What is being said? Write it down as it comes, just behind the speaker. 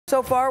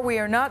So far, we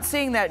are not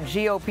seeing that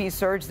GOP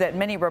surge that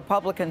many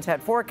Republicans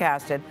had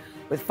forecasted.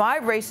 With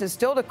 5 races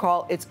still to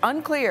call, it's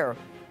unclear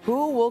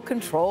who will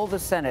control the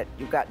Senate.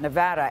 You've got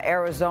Nevada,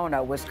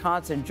 Arizona,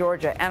 Wisconsin,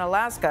 Georgia, and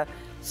Alaska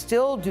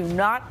still do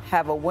not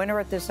have a winner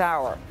at this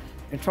hour.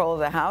 Control of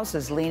the House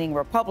is leaning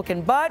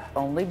Republican, but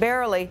only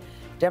barely.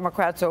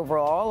 Democrats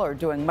overall are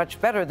doing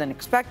much better than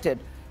expected.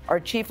 Our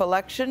chief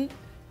election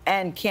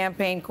and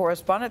campaign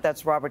correspondent,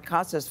 that's Robert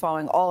Costa, is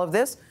following all of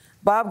this.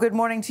 Bob, good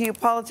morning to you.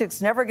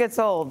 Politics never gets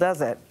old, does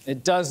it?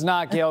 It does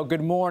not, Gayle.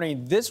 Good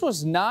morning. This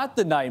was not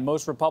the night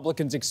most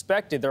Republicans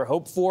expected. Their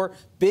hope for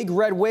big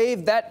red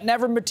wave, that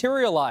never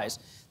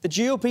materialized. The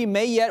GOP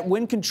may yet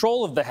win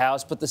control of the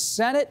House, but the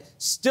Senate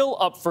still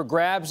up for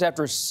grabs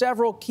after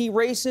several key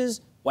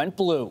races went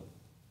blue.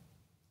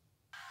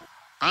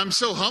 I'm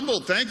so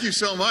humbled. Thank you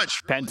so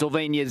much.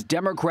 Pennsylvania's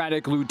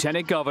Democratic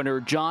Lieutenant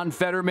Governor John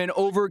Fetterman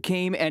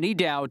overcame any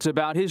doubts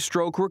about his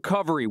stroke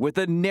recovery with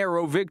a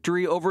narrow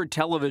victory over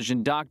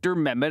television doctor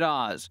Mehmet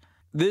Oz.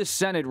 This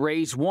Senate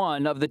race,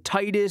 one of the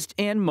tightest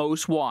and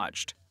most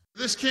watched.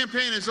 This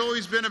campaign has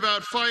always been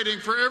about fighting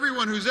for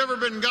everyone who's ever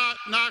been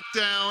knocked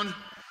down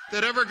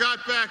that ever got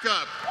back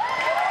up.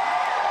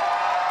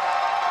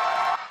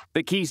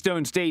 The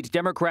Keystone State's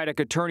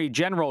Democratic Attorney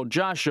General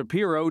Josh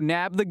Shapiro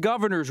nabbed the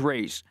governor's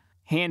race,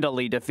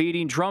 handily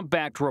defeating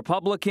Trump-backed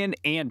Republican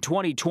and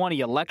 2020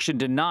 election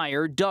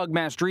denier Doug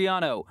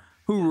Mastriano,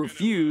 who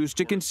refused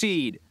to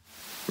concede.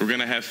 We're going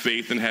to have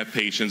faith and have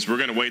patience. We're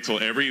going to wait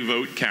till every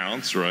vote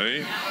counts,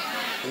 right?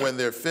 When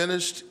they're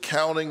finished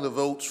counting the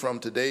votes from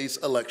today's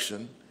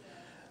election,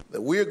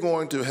 that we're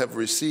going to have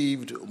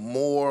received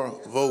more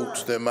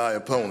votes than my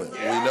opponent.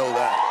 We know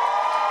that.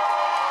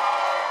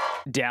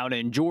 Down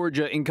in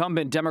Georgia,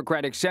 incumbent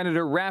Democratic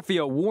Senator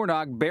Raphael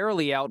Warnock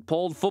barely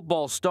outpolled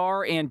football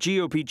star and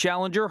GOP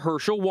challenger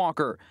Herschel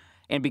Walker.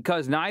 And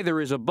because neither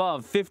is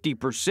above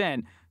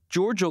 50%,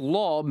 Georgia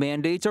law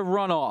mandates a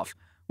runoff,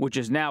 which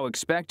is now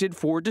expected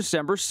for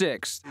December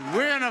 6th.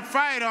 We're in a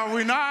fight, are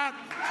we not?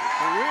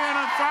 We're in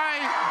a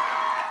fight.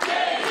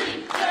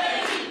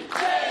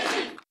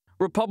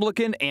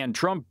 Republican and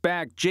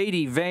Trump-backed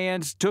J.D.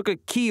 Vance took a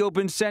key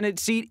open Senate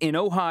seat in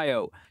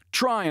Ohio,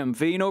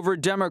 triumphing over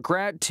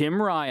Democrat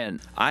Tim Ryan.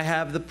 I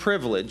have the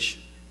privilege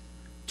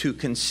to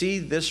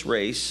concede this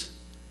race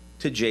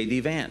to J.D.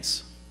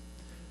 Vance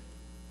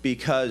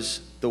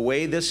because the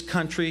way this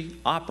country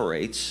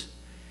operates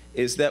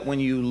is that when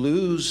you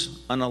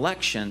lose an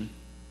election,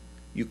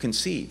 you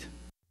concede.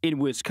 In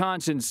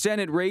Wisconsin's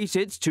Senate race,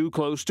 it's too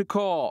close to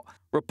call.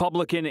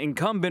 Republican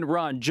incumbent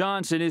Ron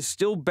Johnson is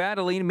still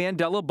battling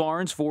Mandela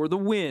Barnes for the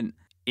win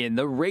in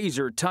the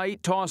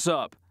razor-tight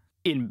toss-up.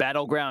 In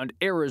battleground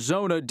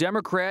Arizona,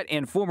 Democrat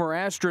and former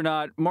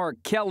astronaut Mark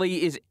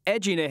Kelly is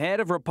edging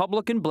ahead of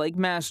Republican Blake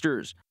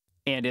Masters.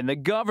 And in the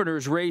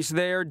governor's race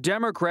there,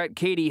 Democrat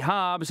Katie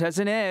Hobbs has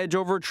an edge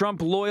over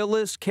Trump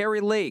loyalist Kari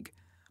Lake.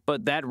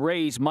 But that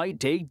race might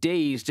take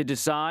days to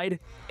decide,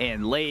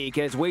 and Lake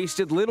has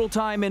wasted little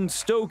time in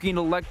stoking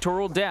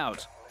electoral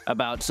doubt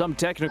about some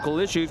technical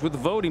issues with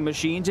voting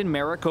machines in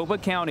Maricopa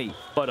County.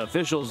 But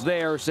officials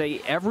there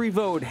say every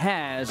vote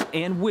has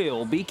and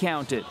will be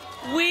counted.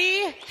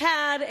 We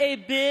had a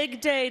big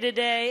day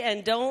today,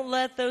 and don't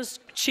let those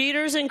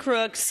cheaters and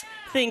crooks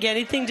think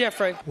anything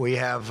different. We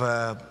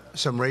have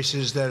some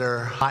races that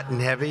are hot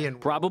and heavy. And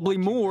probably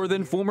more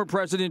than former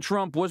President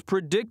Trump was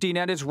predicting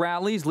at his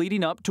rallies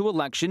leading up to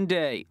Election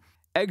Day.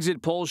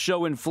 Exit polls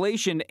show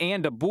inflation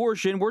and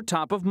abortion were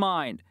top of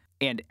mind.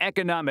 And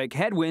economic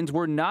headwinds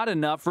were not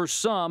enough for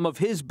some of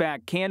his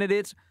backed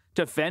candidates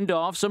to fend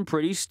off some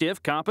pretty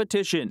stiff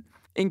competition,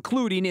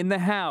 including in the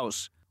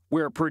House,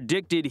 where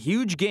predicted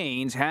huge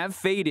gains have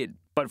faded.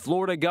 But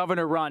Florida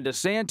Governor Ron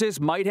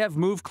DeSantis might have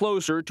moved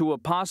closer to a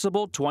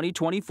possible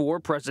 2024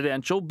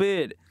 presidential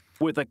bid,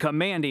 with a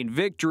commanding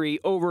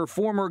victory over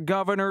former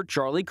Governor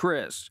Charlie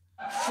Crist.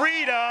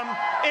 Freedom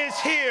is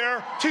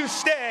here to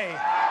stay.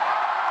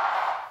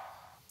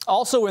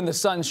 Also in the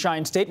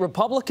Sunshine State,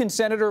 Republican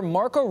Senator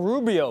Marco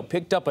Rubio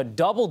picked up a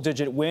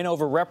double-digit win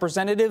over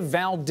Representative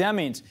Val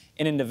Demings.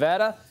 And in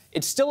Nevada,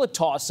 it's still a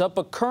toss-up,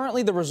 but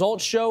currently the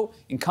results show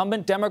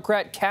incumbent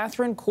Democrat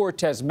Catherine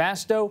Cortez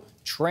Masto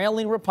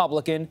trailing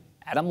Republican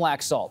Adam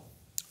Laxalt.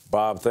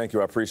 Bob, thank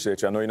you. I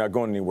appreciate you. I know you're not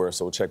going anywhere,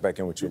 so we'll check back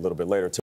in with you a little bit later.